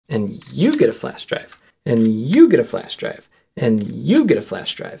and you get a flash drive, and you get a flash drive, and you get a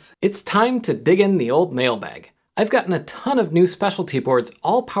flash drive. It's time to dig in the old mailbag. I've gotten a ton of new specialty boards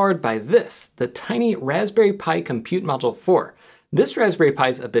all powered by this, the tiny Raspberry Pi Compute Module 4. This Raspberry Pi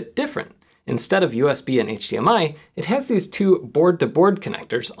is a bit different. Instead of USB and HDMI, it has these two board-to-board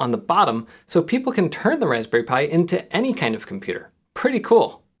connectors on the bottom so people can turn the Raspberry Pi into any kind of computer. Pretty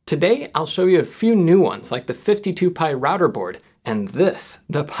cool. Today, I'll show you a few new ones like the 52Pi Router Board and this,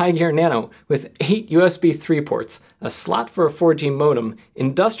 the PiGear Nano with 8 USB 3 ports, a slot for a 4G modem,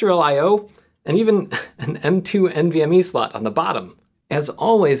 industrial I/O, and even an M2 NVMe slot on the bottom. As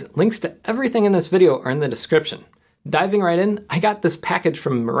always, links to everything in this video are in the description. Diving right in, I got this package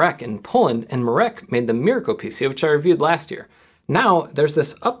from Mirek in Poland, and Mirek made the MirkoPC, which I reviewed last year. Now, there's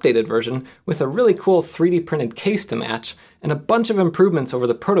this updated version with a really cool 3D printed case to match, and a bunch of improvements over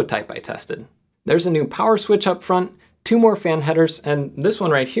the prototype I tested. There's a new power switch up front, 2 more fan headers, and this one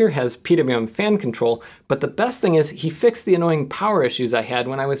right here has PWM fan control, but the best thing is he fixed the annoying power issues I had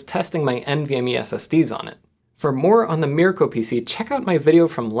when I was testing my NVMe SSDs on it. For more on the MirkoPC, check out my video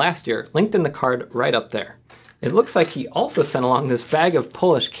from last year, linked in the card right up there. It looks like he also sent along this bag of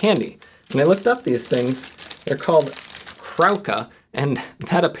Polish candy. When I looked up these things, they're called krałka, and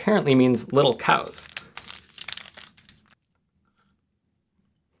that apparently means little cows.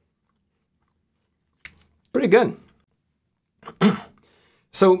 Pretty good.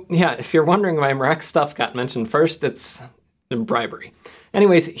 So yeah, if you're wondering why Mirek's stuff got mentioned first, it's bribery.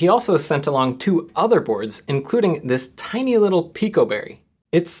 Anyways, he also sent along 2 other boards, including this tiny little PicoBerry.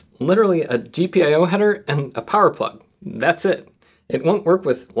 It's literally a GPIO header and a power plug. That's it. It won't work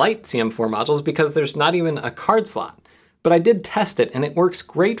with Lite CM4 modules because there's not even a card slot. But I did test it, and it works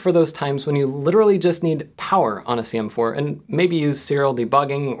great for those times when you literally just need power on a CM4 and maybe use serial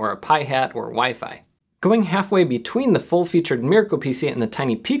debugging or a Pi hat or Wi-Fi. Going halfway between the full-featured MirkoPC and the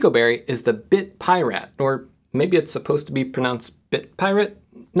tiny PicoBerry is the BitPiRat, or maybe it's supposed to be pronounced BitPiRat?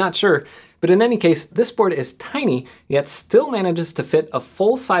 Not sure. But in any case, this board is tiny, yet still manages to fit a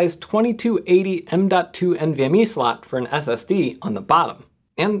full-size 2280 M.2 NVMe slot for an SSD on the bottom.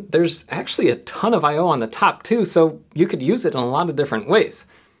 And there's actually a ton of I/O on the top too, so you could use it in a lot of different ways.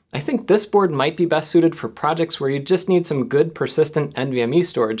 I think this board might be best suited for projects where you just need some good persistent NVMe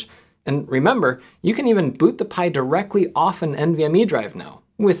storage. And remember, you can even boot the Pi directly off an NVMe drive now,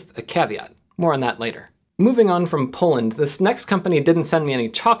 with a caveat. More on that later. Moving on from Poland, this next company didn't send me any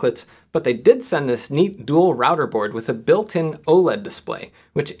chocolates, but they did send this neat dual router board with a built-in OLED display,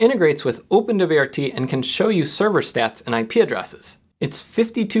 which integrates with OpenWRT and can show you server stats and IP addresses. It's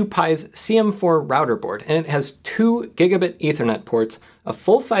 52Pi's CM4 Router Board, and it has 2 gigabit Ethernet ports, a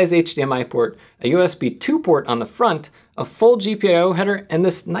full-size HDMI port, a USB 2 port on the front, a full GPIO header, and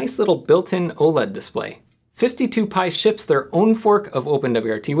this nice little built-in OLED display. 52Pi ships their own fork of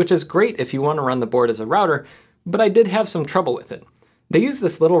OpenWRT, which is great if you want to run the board as a router, but I did have some trouble with it. They use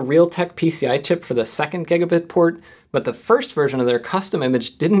this little Realtek PCI chip for the 2nd gigabit port, but the first version of their custom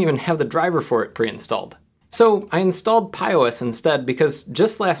image didn't even have the driver for it pre-installed. So I installed PiOS instead because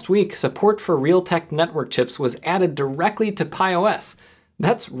just last week, support for Realtek network chips was added directly to PiOS.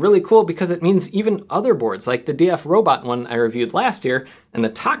 That's really cool because it means even other boards like the DF Robot one I reviewed last year and the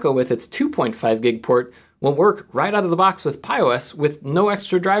Taco with its 2.5 gig port will work right out of the box with PiOS with no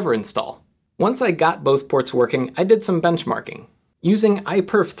extra driver install. Once I got both ports working, I did some benchmarking. Using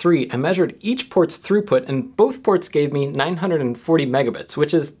iPerf3, I measured each port's throughput and both ports gave me 940 megabits,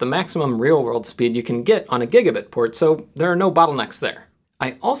 which is the maximum real-world speed you can get on a gigabit port, so there are no bottlenecks there.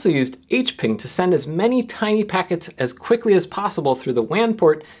 I also used HPing to send as many tiny packets as quickly as possible through the WAN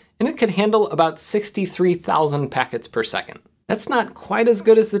port, and it could handle about 63,000 packets per second. That's not quite as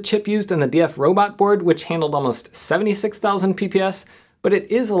good as the chip used in the DF Robot board, which handled almost 76,000 PPS, but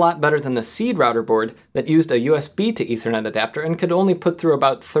it is a lot better than the Seed router board that used a USB to Ethernet adapter and could only put through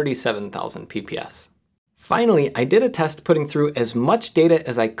about 37,000 PPS. Finally, I did a test putting through as much data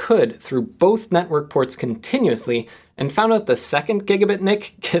as I could through both network ports continuously and found out the 2nd gigabit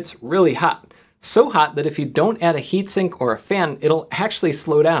NIC gets really hot. So hot that if you don't add a heatsink or a fan, it'll actually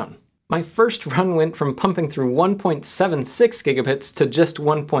slow down. My first run went from pumping through 1.76 gigabits to just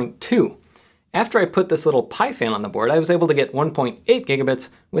 1.2. After I put this little Pi fan on the board, I was able to get 1.8 gigabits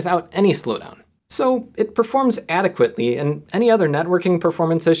without any slowdown. So it performs adequately, and any other networking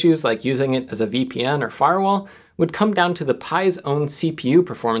performance issues like using it as a VPN or firewall would come down to the Pi's own CPU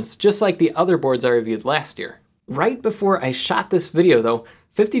performance, just like the other boards I reviewed last year. Right before I shot this video though,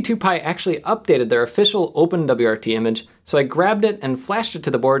 52Pi actually updated their official OpenWRT image, so I grabbed it and flashed it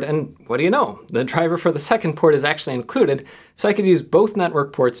to the board, and what do you know? The driver for the 2nd port is actually included, so I could use both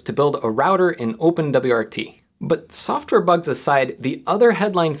network ports to build a router in OpenWRT. But software bugs aside, the other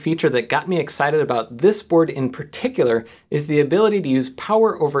headline feature that got me excited about this board in particular is the ability to use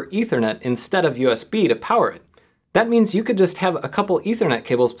power over Ethernet instead of USB to power it. That means you could just have a couple Ethernet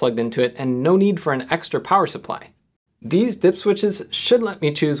cables plugged into it and no need for an extra power supply. These dip switches should let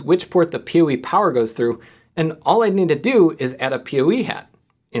me choose which port the PoE power goes through, and all I'd need to do is add a PoE hat,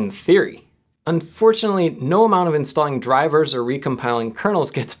 in theory. Unfortunately, no amount of installing drivers or recompiling kernels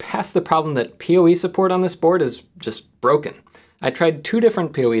gets past the problem that PoE support on this board is just broken. I tried 2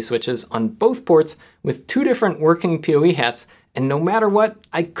 different PoE switches on both ports with 2 different working PoE hats, and no matter what,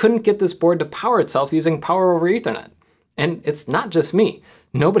 I couldn't get this board to power itself using power over Ethernet. And it's not just me.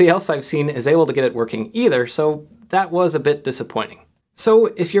 Nobody else I've seen is able to get it working either, so that was a bit disappointing. So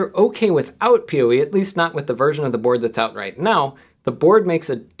if you're okay without PoE, at least not with the version of the board that's out right now, the board makes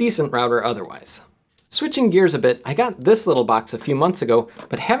a decent router otherwise. Switching gears a bit, I got this little box a few months ago,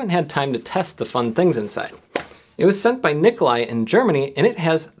 but haven't had time to test the fun things inside. It was sent by Nikolai in Germany, and it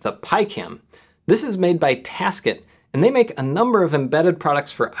has the PiCam. This is made by Taskit, and they make a number of embedded products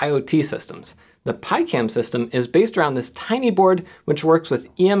for IoT systems. The PiCam system is based around this tiny board which works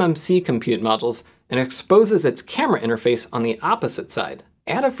with eMMC compute modules and exposes its camera interface on the opposite side.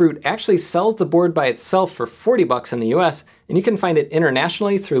 Adafruit actually sells the board by itself for $40 in the US, and you can find it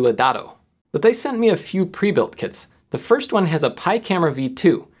internationally through Legato. But they sent me a few pre-built kits. The first one has a PiCamera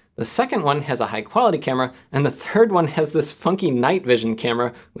V2, the second one has a high quality camera, and the third one has this funky night vision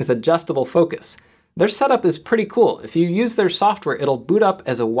camera with adjustable focus. Their setup is pretty cool. If you use their software, it'll boot up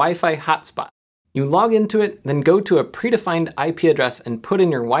as a Wi-Fi hotspot. You log into it, then go to a predefined IP address and put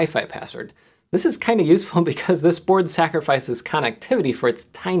in your Wi-Fi password. This is kind of useful because this board sacrifices connectivity for its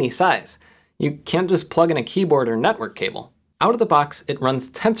tiny size. You can't just plug in a keyboard or network cable. Out of the box, it runs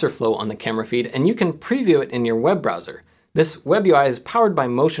TensorFlow on the camera feed, and you can preview it in your web browser. This web UI is powered by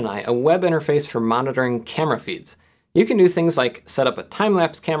MotionEye, a web interface for monitoring camera feeds. You can do things like set up a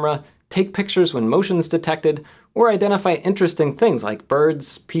time-lapse camera, take pictures when motion's detected, or identify interesting things like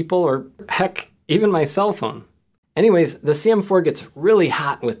birds, people, or heck, even my cell phone. Anyways, the CM4 gets really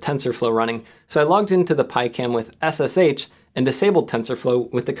hot with TensorFlow running, so I logged into the PiCam with SSH and disabled TensorFlow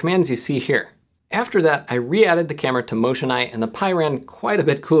with the commands you see here. After that, I re-added the camera to MotionEye, and the Pi ran quite a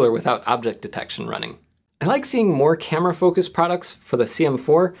bit cooler without object detection running. I like seeing more camera-focused products for the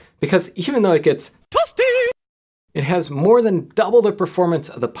CM4 because even though it gets toasty, it has more than double the performance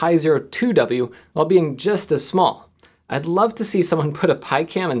of the PiZero 2W while being just as small. I'd love to see someone put a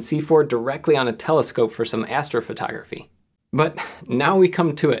PiCam and C4 directly on a telescope for some astrophotography. But now we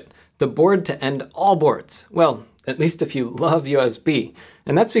come to it, the board to end all boards. Well, at least if you love USB.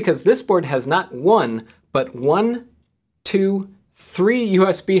 And that's because this board has not one, but 1, 2, 3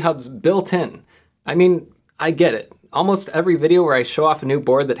 USB hubs built in. I mean, I get it. Almost every video where I show off a new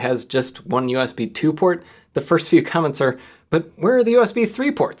board that has just one USB 2 port, the first few comments are, but where are the USB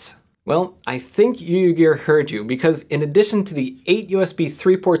 3 ports? Well, I think UUGear heard you, because in addition to the 8 USB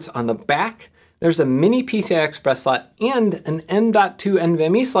 3 ports on the back, there's a mini PCI Express slot and an M.2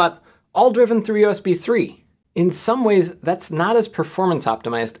 NVMe slot, all driven through USB 3. In some ways, that's not as performance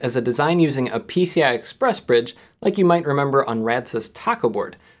optimized as a design using a PCI Express bridge like you might remember on Radsys Taco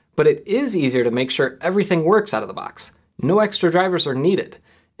board, but it is easier to make sure everything works out of the box. No extra drivers are needed.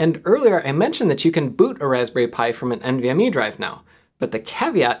 And earlier I mentioned that you can boot a Raspberry Pi from an NVMe drive now. But the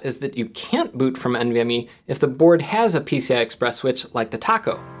caveat is that you can't boot from NVMe if the board has a PCI Express switch like the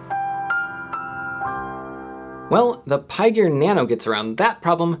Taco. Well, the PiGear Nano gets around that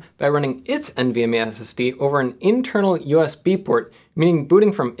problem by running its NVMe SSD over an internal USB port, meaning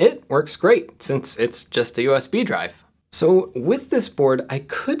booting from it works great since it's just a USB drive. So with this board, I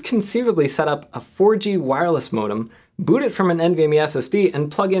could conceivably set up a 4G wireless modem, boot it from an NVMe SSD,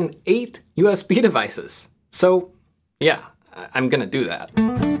 and plug in 8 USB devices. So yeah, I'm gonna do that.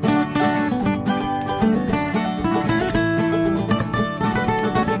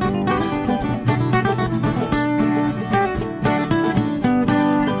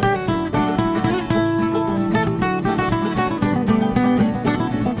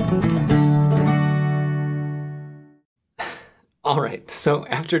 Alright, so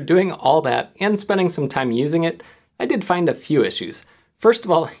after doing all that and spending some time using it, I did find a few issues. First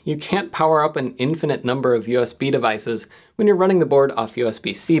of all, you can't power up an infinite number of USB devices when you're running the board off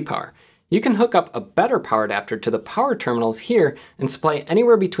USB-C power. You can hook up a better power adapter to the power terminals here and supply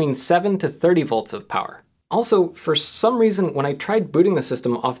anywhere between 7 to 30 volts of power. Also, for some reason, when I tried booting the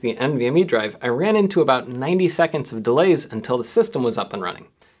system off the NVMe drive, I ran into about 90 seconds of delays until the system was up and running.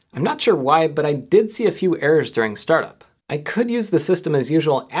 I'm not sure why, but I did see a few errors during startup. I could use the system as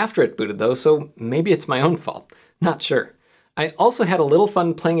usual after it booted though, so maybe it's my own fault. Not sure. I also had a little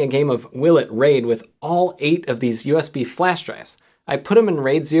fun playing a game of Will It Raid with all 8 of these USB flash drives. I put them in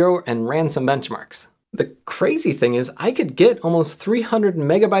RAID 0 and ran some benchmarks. The crazy thing is I could get almost 300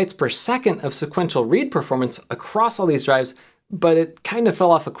 megabytes per second of sequential read performance across all these drives, but it kind of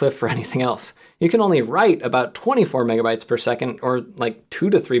fell off a cliff for anything else. You can only write about 24 megabytes per second, or like 2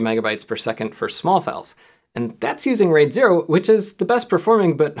 to 3 megabytes per second for small files. And that's using RAID 0, which is the best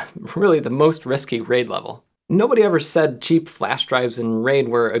performing, but really the most risky RAID level. Nobody ever said cheap flash drives in RAID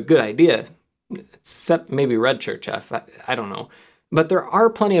were a good idea, except maybe Redshirt Jeff, I don't know. But there are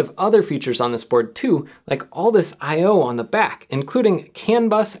plenty of other features on this board too, like all this I/O on the back, including CAN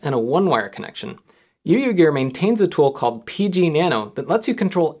bus and a one-wire connection. UUGear maintains a tool called PG Nano that lets you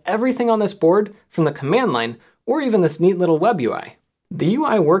control everything on this board from the command line, or even this neat little web UI. The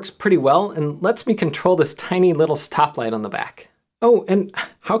UI works pretty well and lets me control this tiny little stoplight on the back. Oh, and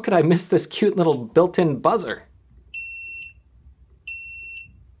how could I miss this cute little built-in buzzer?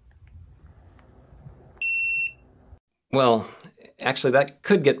 Well, actually that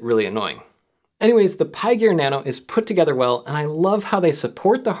could get really annoying. Anyways, the PiGear Nano is put together well, and I love how they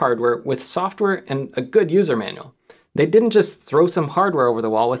support the hardware with software and a good user manual. They didn't just throw some hardware over the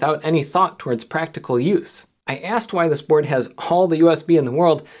wall without any thought towards practical use. I asked why this board has all the USB in the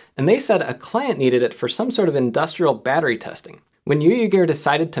world, and they said a client needed it for some sort of industrial battery testing. When UUGear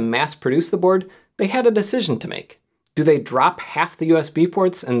decided to mass produce the board, they had a decision to make. Do they drop half the USB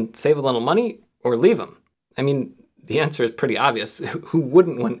ports and save a little money, or leave them? I mean, the answer is pretty obvious. Who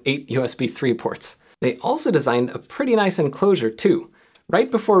wouldn't want 8 USB 3 ports? They also designed a pretty nice enclosure too.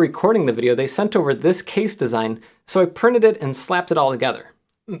 Right before recording the video, they sent over this case design, so I printed it and slapped it all together.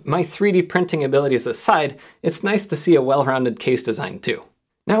 My 3D printing abilities aside, it's nice to see a well-rounded case design too.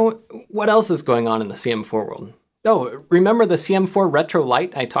 Now, what else is going on in the CM4 world? Oh, remember the CM4 Retro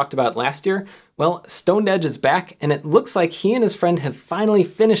Lite I talked about last year? Well, Stoned Edge is back, and it looks like he and his friend have finally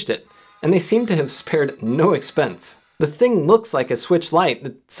finished it, and they seem to have spared no expense. The thing looks like a Switch Lite,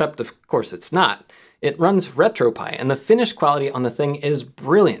 except of course it's not. It runs RetroPie, and the finished quality on the thing is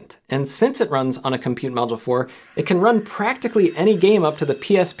brilliant. And since it runs on a Compute Module 4, it can run practically any game up to the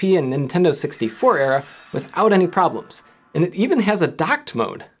PSP and Nintendo 64 era without any problems. And it even has a docked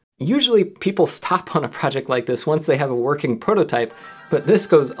mode. Usually people stop on a project like this once they have a working prototype, but this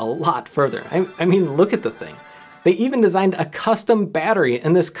goes a lot further. I mean, look at the thing. They even designed a custom battery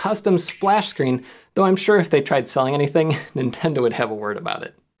and this custom splash screen, though I'm sure if they tried selling anything, Nintendo would have a word about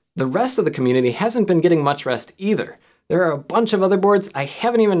it. The rest of the community hasn't been getting much rest either. There are a bunch of other boards I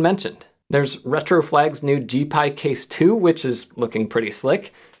haven't even mentioned. There's RetroFlag's new GPi Case 2, which is looking pretty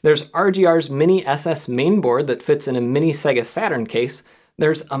slick. There's RGR's mini SS mainboard that fits in a mini Sega Saturn case.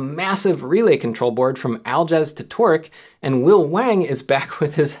 There's a massive relay control board from Aljaz to Torque, and Will Wang is back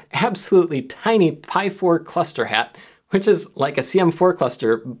with his absolutely tiny Pi 4 cluster hat, which is like a CM4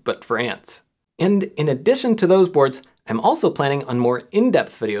 cluster, but for ants. And in addition to those boards, I'm also planning on more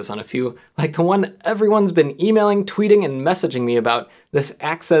in-depth videos on a few, like the one everyone's been emailing, tweeting, and messaging me about, this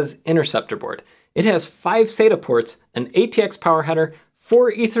Access Interceptor board. It has 5 SATA ports, an ATX power header,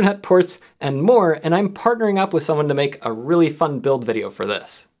 4 Ethernet ports, and more, and I'm partnering up with someone to make a really fun build video for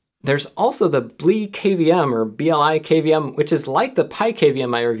this. There's also the BLI KVM, or BLI KVM, which is like the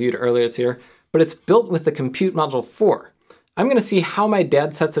PiKVM I reviewed earlier this year, but it's built with the Compute Module 4. I'm gonna see how my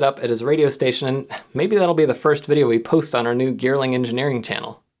dad sets it up at his radio station, and maybe that'll be the first video we post on our new Gearling Engineering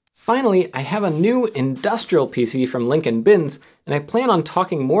channel. Finally, I have a new industrial PC from Lincoln Bins, and I plan on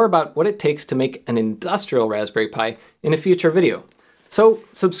talking more about what it takes to make an industrial Raspberry Pi in a future video. So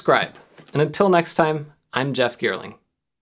subscribe, and until next time, I'm Jeff Gearling.